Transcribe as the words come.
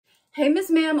Hey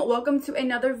Miss Ma'am, welcome to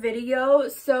another video.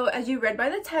 So as you read by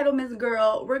the title, Miss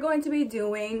Girl, we're going to be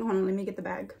doing, hold on, let me get the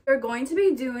bag. We're going to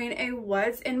be doing a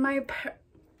what's in my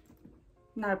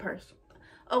not a purse,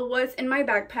 a what's in my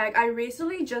backpack. I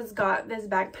recently just got this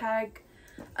backpack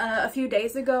a few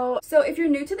days ago. So if you're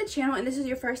new to the channel and this is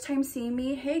your first time seeing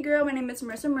me, hey girl, my name is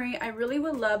Marissa Marie. I really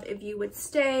would love if you would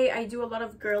stay. I do a lot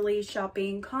of girly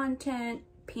shopping content,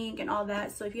 pink and all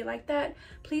that, so if you like that,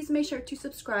 please make sure to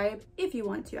subscribe if you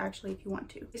want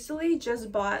to. Recently just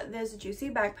bought this juicy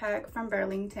backpack from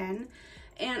Burlington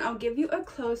and I'll give you a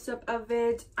close-up of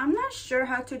it. I'm not sure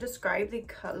how to describe the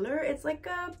color. It's like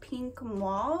a pink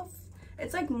mauve.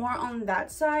 It's like more on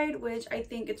that side, which I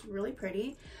think it's really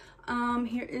pretty.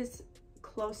 Here is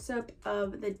close-up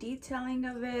of the detailing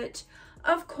of it.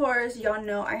 Of course, y'all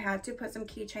know I had to put some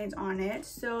keychains on it.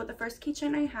 So the first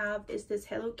keychain I have is this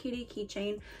Hello Kitty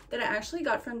keychain that I actually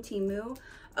got from Temu.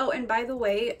 Oh, and by the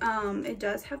way, it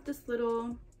does have this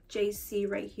little JC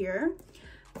right here.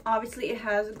 Obviously, it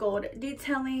has gold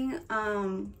detailing,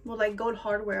 well, like gold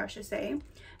hardware, I should say.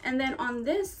 And then on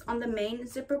the main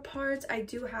zipper parts, I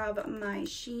do have my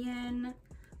Shein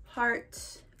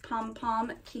heart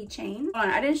pom-pom keychain. Hold on,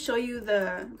 I didn't show you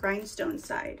the rhinestone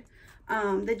side.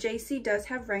 The JC does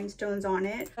have rhinestones on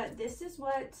it, but this is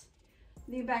what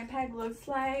the backpack looks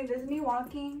like. This is me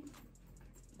walking.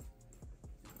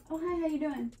 Oh, hi, how you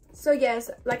doing? So yes,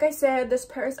 like I said, this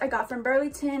purse I got from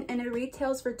Burlington and it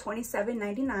retails for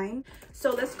 $27.99.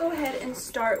 So let's go ahead and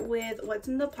start with what's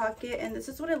in the pocket, and this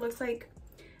is what it looks like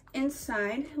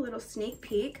inside. A little sneak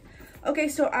peek. Okay,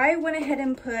 so I went ahead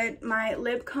and put my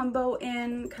lip combo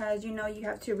in because you know you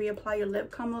have to reapply your lip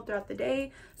combo throughout the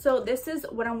day. So this is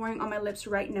what I'm wearing on my lips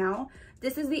right now.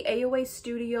 This is the AOA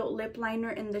Studio lip liner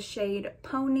in the shade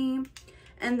Pony.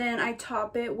 And then I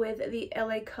top it with the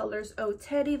LA Colors Oh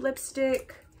Teddy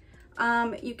lipstick.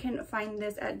 You can find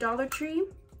this at Dollar Tree.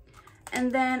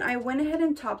 And then I went ahead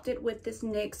and topped it with this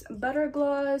NYX Butter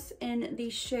Gloss in the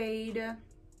shade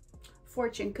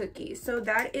Fortune Cookie. So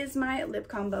that is my lip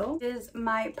combo. This is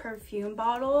my perfume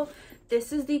bottle.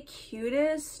 This is the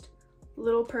cutest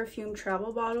little perfume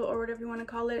travel bottle, or whatever you want to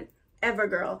call it, ever,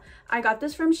 girl. I got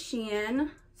this from Shein.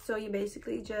 So you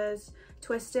basically just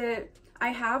twist it. I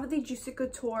have the Juicy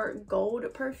Couture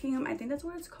Gold perfume, I think that's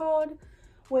what it's called,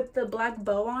 with the black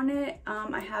bow on it.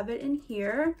 I have it in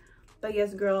here. But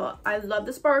yes, girl, I love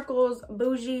the sparkles.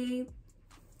 Bougie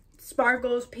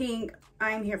sparkles, pink,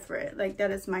 I'm here for it. Like,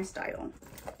 that is my style.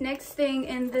 Next thing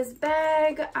in this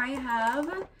bag, I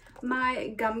have my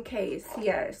gum case.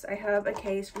 Yes, I have a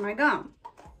case for my gum.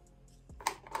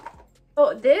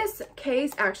 Oh, this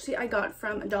case actually I got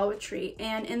from Dollar Tree,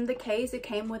 and in the case it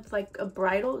came with like a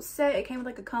bridal set. It came with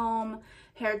like a comb,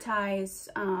 hair ties,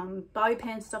 bobby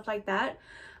pins, stuff like that.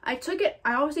 I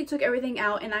obviously took everything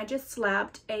out and I just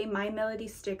slapped a My Melody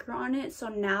sticker on it. So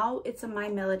now it's a My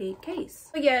Melody case.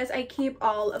 But yes, I keep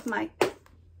all of my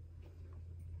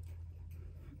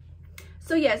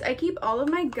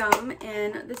gum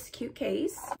in this cute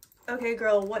case. Okay,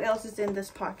 girl, what else is in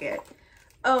this pocket?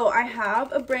 Oh, I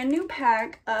have a brand new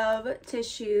pack of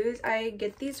tissues. I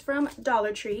get these from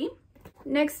Dollar Tree.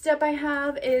 Next up I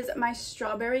have is my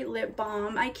strawberry lip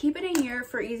balm. I keep it in here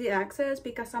for easy access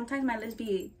because sometimes my lips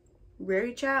be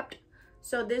very chapped.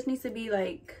 So this needs to be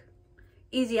like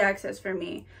easy access for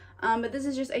me. But this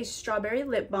is just a strawberry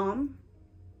lip balm.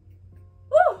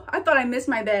 Woo! I thought I missed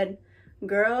my bed.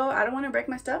 Girl, I don't want to break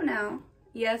my stuff now.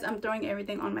 Yes, I'm throwing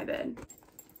everything on my bed.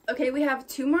 Okay, we have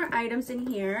two more items in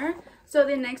here. So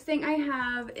the next thing I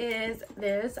have is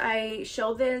this. I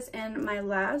showed this in my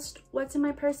last What's in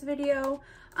My Purse video.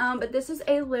 But this is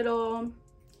a little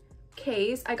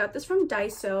case. I got this from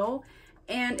Daiso.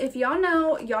 And if y'all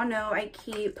know I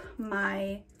keep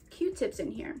my Q-tips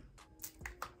in here.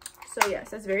 So yes,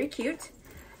 that's very cute.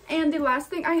 And the last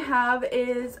thing I have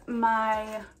is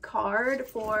my card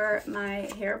for my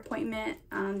hair appointment.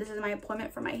 This is my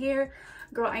appointment for my hair.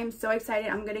 Girl, I am so excited.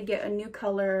 I'm gonna get a new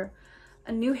color,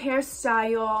 a new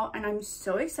hairstyle, and I'm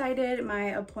so excited. My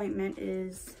appointment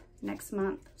is next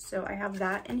month, so I have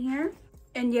that in here.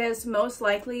 And yes, most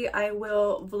likely I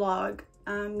will vlog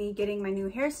me getting my new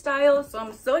hairstyle, so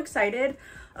I'm so excited.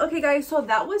 Okay guys, so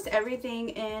that was everything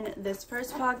in this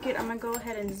first pocket. I'm gonna go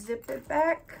ahead and zip it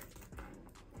back.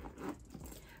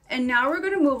 And now we're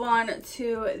gonna move on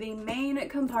to the main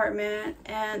compartment.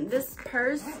 And this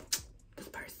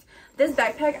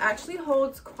backpack actually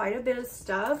holds quite a bit of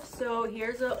stuff. So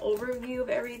here's an overview of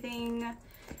everything.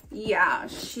 Yeah,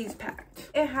 she's packed.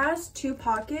 It has two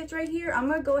pockets right here. I'm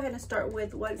gonna go ahead and start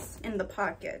with what's in the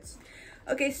pockets.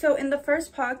 Okay, so in the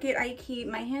first pocket, I keep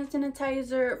my hand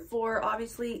sanitizer for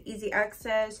obviously easy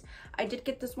access. I did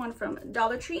get this one from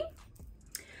Dollar Tree.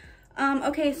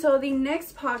 Okay, so the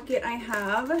next pocket I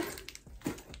have,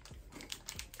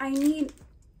 I need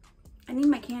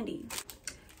my candy.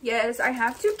 Yes, I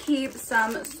have to keep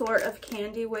some sort of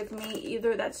candy with me.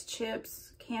 Either that's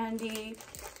chips, candy,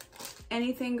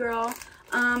 anything, girl.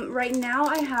 Right now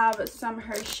I have some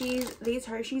Hershey's. These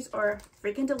Hershey's are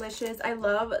freaking delicious. I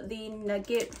love the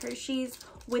nugget Hershey's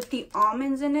with the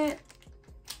almonds in it.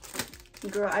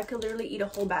 Girl, I could literally eat a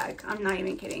whole bag. I'm not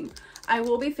even kidding. I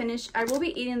will be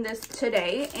eating this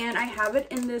today, and I have it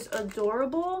in this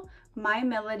adorable My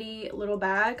Melody little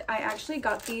bag. I actually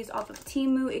got these off of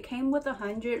Temu. It came with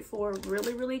 100 for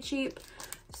really cheap.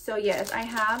 So yes, I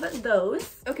have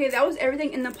those. Okay, that was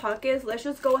everything in the pockets. Let's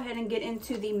just go ahead and get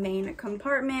into the main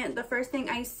compartment. The first thing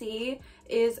I see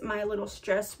is my little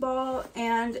stress ball,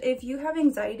 and if you have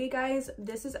anxiety, guys,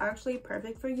 this is actually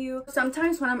perfect for you.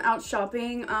 Sometimes when I'm out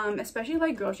shopping, especially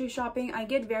like grocery shopping, I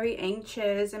get very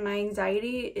anxious and my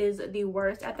anxiety is the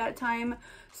worst at that time.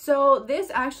 So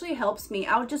this actually helps me.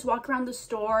 I'll just walk around the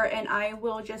store and I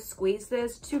will just squeeze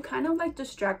this to kind of like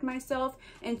distract myself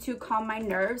and to calm my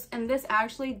nerves, and this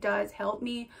actually does help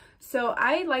me. So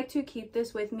I like to keep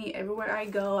this with me everywhere I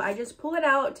go. I just pull it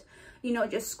out, you know,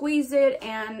 just squeeze it,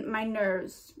 and my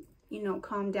nerves, you know,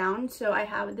 calm down. So I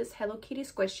have this Hello Kitty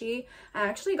squishy. I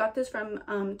actually got this from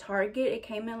Target. It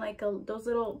came in like those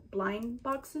little blind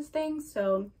boxes things.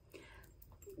 So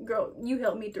girl, you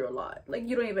helped me through a lot, like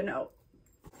you don't even know.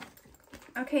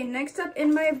 Okay, next up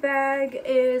in my bag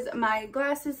is my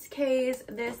glasses case.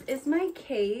 This is my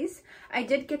case. I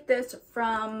did get this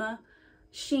from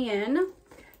Shein,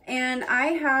 and I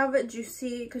have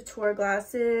Juicy Couture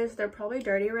glasses. They're probably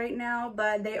dirty right now,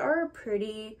 but they are a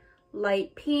pretty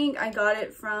light pink. I got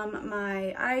it from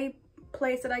my eye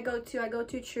place that I go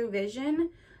to True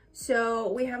Vision.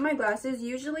 So we have my glasses.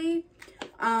 Usually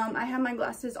I have my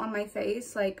glasses on my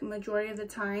face like majority of the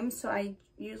time, so I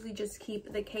usually just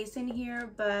keep the case in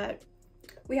here, but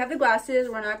we have the glasses.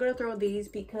 We're not going to throw these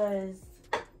because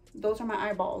those are my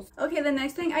eyeballs. Okay, the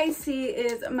next thing I see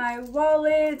is my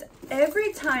wallet.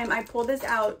 Every time I pull this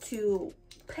out to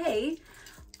pay,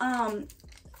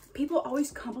 people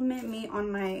always compliment me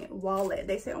on my wallet.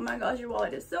 They say, oh my gosh, your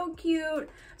wallet is so cute.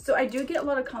 So I do get a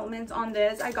lot of compliments on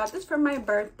this. I got this for my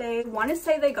birthday. I want to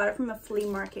say they got it from a flea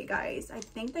market, guys. I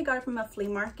think they got it from a flea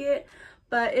market,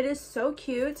 but it is so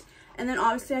cute. And then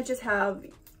obviously I just have,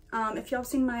 if y'all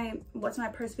seen my what's my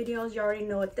purse videos, you already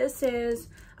know what this is.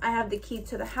 I have the key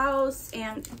to the house,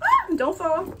 and don't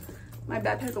fall. My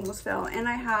backpack almost fell. And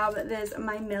I have this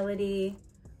My Melody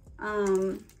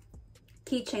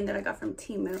keychain that I got from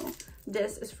Temu.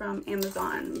 This is from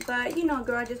Amazon. But you know,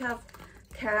 girl, I just have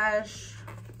cash,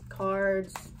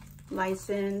 cards,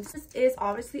 license. This is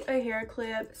obviously a hair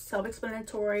clip,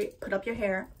 self-explanatory, put up your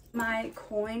hair. My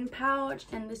coin pouch,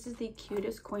 and this is the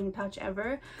cutest coin pouch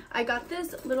ever. I got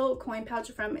this little coin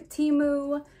pouch from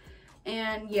Temu,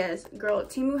 and yes, girl,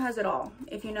 Temu has it all.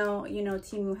 If you know, you know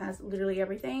Temu has literally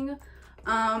everything.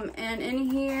 And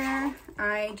in here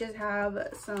I just have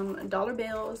some dollar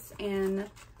bills and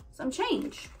some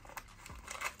change.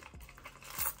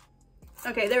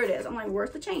 Okay, there it is. I'm like,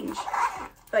 where's the change?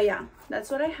 But yeah, that's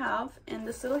what I have in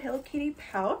this little Hello Kitty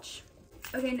pouch.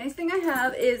 Okay, next thing I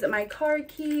have is my car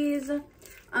keys.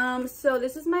 So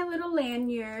this is my little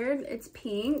lanyard. It's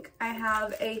pink. I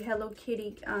have a Hello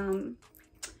Kitty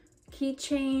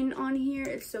keychain on here.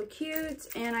 It's so cute.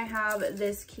 And I have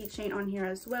this keychain on here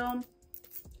as well.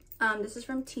 This is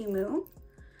from Temu.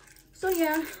 So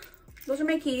yeah, those are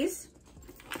my keys.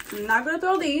 I'm not gonna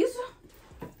throw these.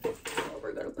 So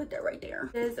we're gonna put that right there.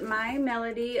 This is My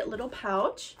Melody little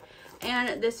pouch.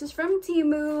 And this is from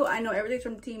Temu. I know everything's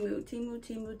from Temu.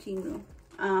 Temu.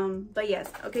 But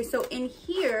yes. Okay, so in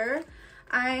here,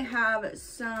 I have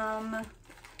some...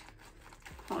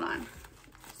 Hold on.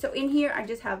 So in here, I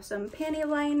just have some panty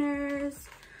liners.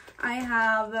 I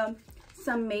have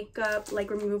some makeup, like,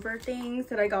 remover things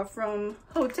that I got from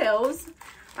hotels.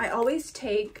 I always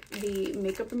take the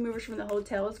makeup removers from the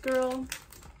hotels, girl.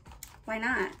 Why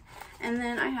not? And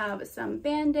then I have some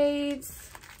Band-Aids.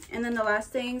 And then the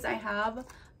last things I have,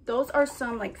 those are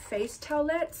some like face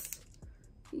towelettes,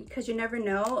 because you never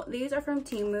know. These are from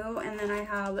Temu. And then I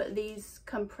have these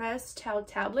compressed towel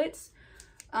tablets.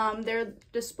 They're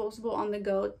disposable on the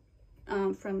go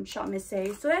from Shop Miss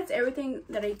A. So that's everything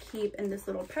that I keep in this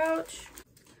little pouch.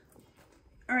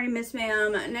 All right, Miss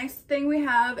Ma'am. Next thing we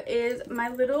have is my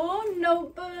little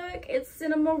notebook. It's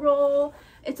cinema roll.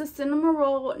 It's a cinema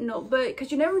roll notebook because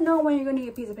you never know when you're going to need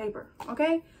a piece of paper,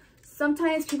 okay?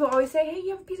 sometimes people always say, hey,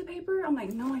 you have a piece of paper? I'm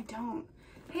like, no, I don't.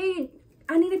 Hey,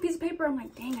 I need a piece of paper. I'm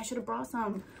like, dang, I should have brought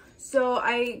some. So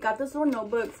I got this little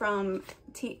notebook from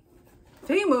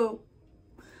Temu.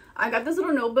 I got this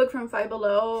little notebook from Five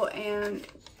Below, and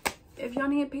if y'all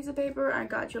need a piece of paper, I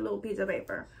got your little piece of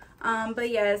paper. But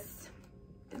yes,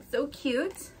 it's so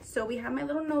cute. So we have my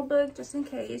little notebook just in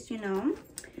case, you know.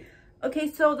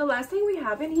 Okay, so the last thing we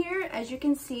have in here, as you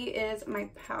can see, is my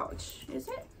pouch. Is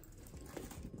it?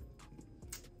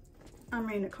 I'm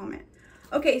reading a comment.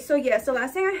 Okay, so yes, the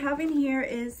last thing I have in here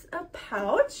is a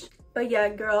pouch. But yeah,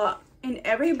 girl, in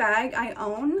every bag I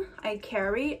own, I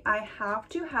carry, I have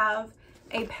to have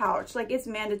a pouch. Like, it's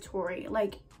mandatory.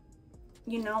 Like,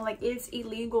 you know, like, it's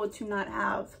illegal to not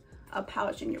have a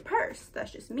pouch in your purse.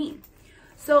 That's just me.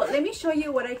 So let me show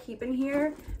you what I keep in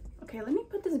here. Okay, let me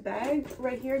put this bag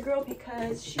right here, girl,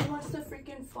 because she wants to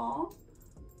freaking fall.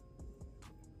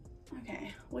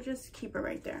 Okay, we'll just keep her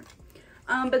right there.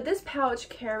 But this pouch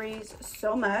carries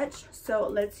so much. So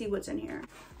let's see what's in here.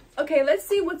 Okay, let's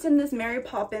see what's in this Mary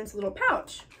Poppins little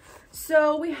pouch.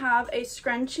 So we have a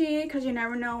scrunchie, because you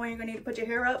never know when you're gonna need to put your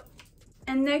hair up.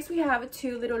 And next we have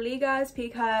 2 little ligas,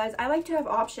 because I like to have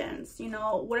options. You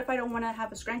know, what if I don't want to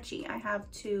have a scrunchie? I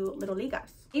have 2 little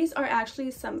ligas. These are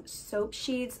actually some soap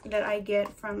sheets that I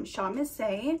get from Shaw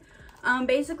Missy.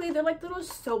 Basically they're like little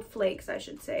soap flakes, I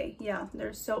should say. Yeah,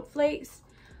 they're soap flakes.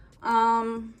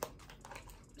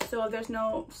 So if there's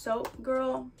no soap,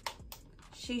 girl,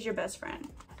 she's your best friend.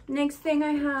 Next thing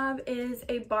I have is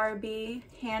a Barbie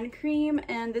hand cream,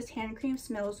 and this hand cream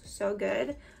smells so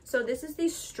good. So this is the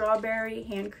strawberry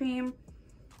hand cream.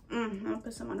 I'm gonna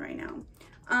put some on right now.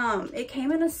 It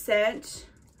came in a set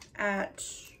at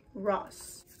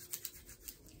Ross.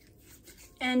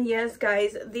 And yes,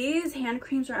 guys, these hand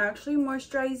creams are actually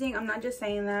moisturizing. I'm not just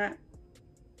saying that.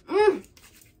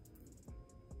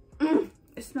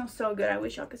 It smells so good. I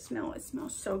wish y'all could smell it. It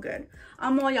smells so good.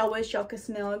 All y'all wish y'all could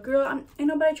smell it. Girl, ain't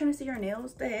nobody trying to see your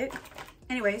nails. The heck?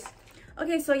 Anyways.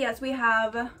 Okay, so yes, we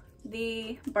have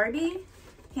the Barbie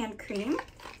hand cream.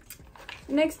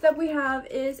 Next up we have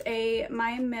is a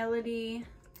My Melody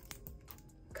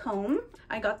comb.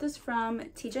 I got this from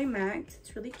TJ Maxx.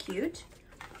 It's really cute.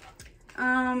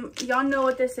 Y'all know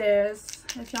what this is.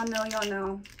 If y'all know, y'all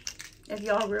know. If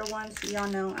y'all real ones, y'all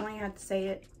know. I don't even have to say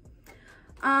it.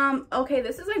 Okay,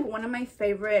 this is like one of my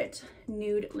favorite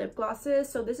nude lip glosses.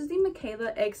 So this is the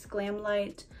Michaela X Glam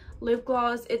Light lip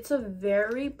gloss. It's a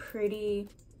very pretty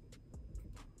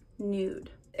nude.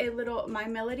 A little My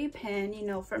Melody pen, you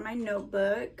know, for my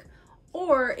notebook,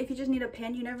 or if you just need a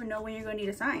pen, you never know when you're gonna need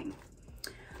a sign.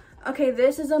 Okay,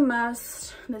 this is a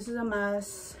must. This is a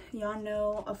must. Y'all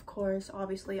know, of course,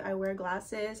 obviously I wear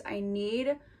glasses. I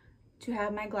need to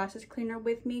have my glasses cleaner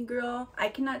with me, girl. I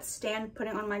cannot stand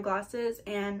putting on my glasses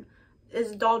and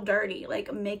it's all dirty.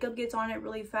 Like, makeup gets on it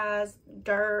really fast,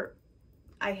 dirt.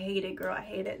 I hate it, girl. I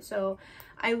hate it. So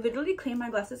I literally clean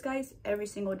my glasses, guys, every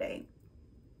single day.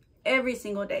 Every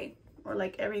single day, or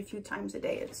like every few times a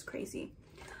day. It's crazy.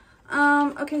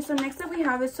 Okay, so next up we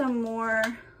have is some more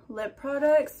lip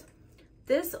products.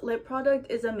 This lip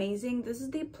product is amazing. This is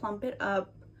the Plump It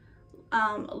Up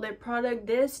lip product.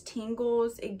 This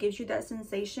tingles, it gives you that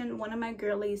sensation. One of my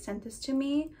girlies sent this to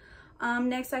me.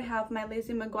 Next I have my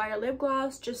Lizzie McGuire lip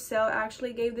gloss. Giselle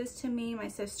actually gave this to me, my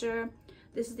sister.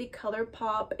 This is the Color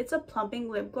Pop. It's a plumping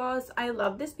lip gloss. I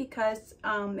love this because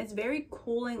it's very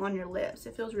cooling on your lips.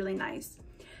 It feels really nice.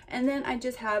 And then I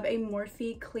just have a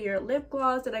Morphe clear lip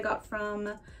gloss that I got from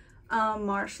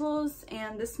Marshalls,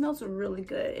 and this smells really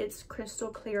good. It's crystal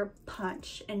clear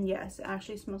punch, and yes, it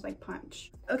actually smells like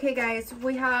punch. Okay guys,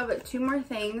 we have 2 more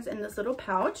things in this little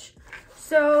pouch.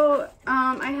 So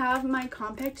I have my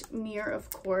compact mirror, of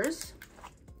course.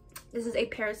 This is a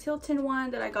Paris Hilton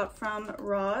one that I got from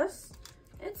Ross.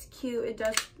 It's cute.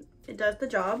 It does the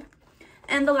job.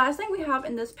 And the last thing we have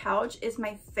in this pouch is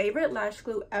my favorite lash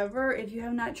glue ever. If you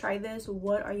have not tried this,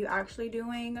 what are you actually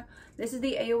doing? This is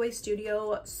the AOA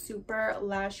Studio Super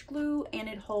Lash Glue, and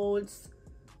it holds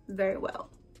very well.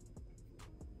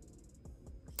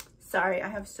 Sorry, I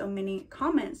have so many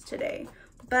comments today.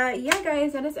 But yeah,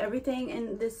 guys, that is everything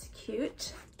in this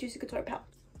cute Juicy Couture pouch.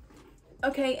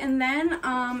 Okay, and then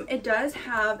it does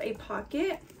have a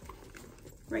pocket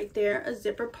right there, a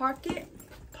zipper pocket.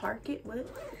 What?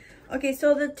 Okay,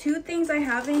 so the 2 things I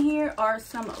have in here are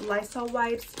some Lysol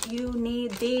wipes. You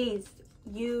need these.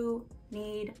 You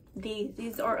need these.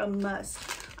 These are a must.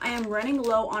 I am running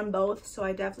low on both, so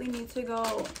I definitely need to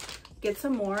go get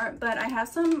some more. But I have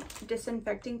some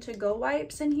disinfecting to-go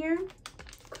wipes in here,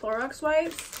 Clorox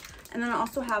wipes, and then I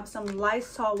also have some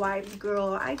Lysol wipes.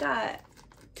 Girl, I got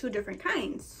 2 different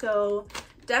kinds. So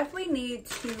definitely need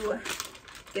to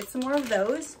get some more of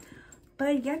those.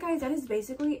 But yeah, guys, that is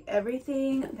basically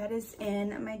everything that is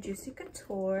in my Juicy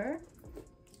Couture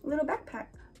little backpack.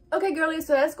 Okay, girlies,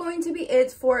 so that's going to be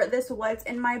it for this what's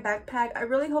in my backpack. I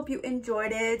really hope you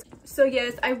enjoyed it. So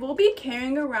yes, I will be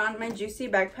carrying around my Juicy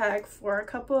backpack for a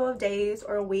couple of days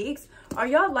or weeks. Are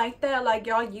y'all like that? Like,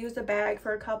 y'all use the bag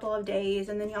for a couple of days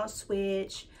and then y'all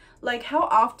switch? Like, how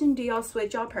often do y'all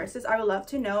switch y'all purses? I would love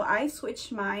to know. I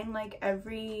switch mine like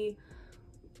every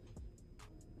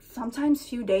sometimes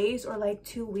few days or like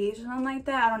 2 weeks or something like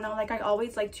that. I don't know, like I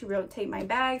always like to rotate my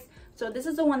bags. So this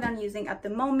is the one that I'm using at the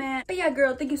moment. But yeah,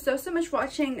 girl, thank you so much for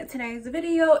watching today's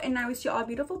video, and I will see you all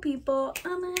beautiful people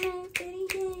on my next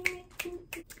video.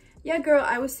 Yeah, girl,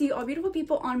 I will see you all beautiful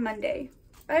people on Monday.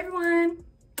 Bye, everyone.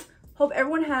 Hope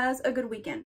everyone has a good weekend.